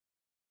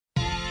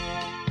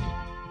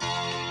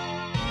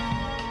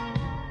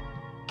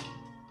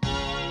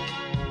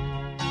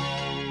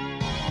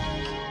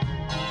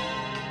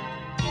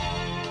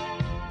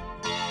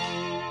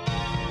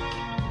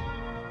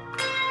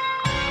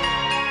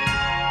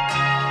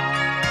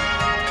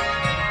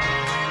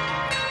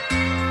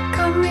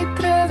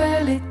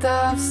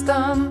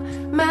avstand,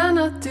 men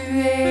at du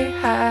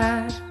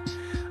her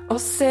og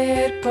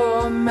ser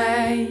på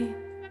meg.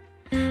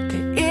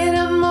 Det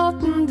den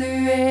måten du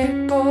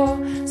på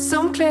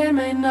som kler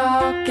meg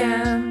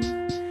naken.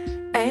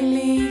 Jeg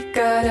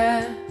liker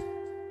det.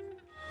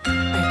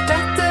 Jeg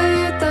detter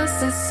ut av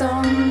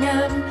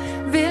sesongen,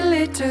 vil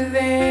ikke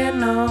være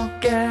noe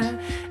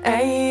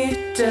jeg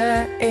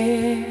ikke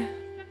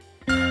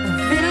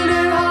Vil du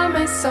ha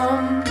meg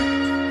sånn?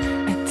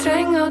 Jeg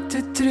trenger at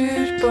du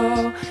tror på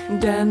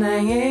den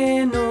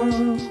jeg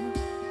nå.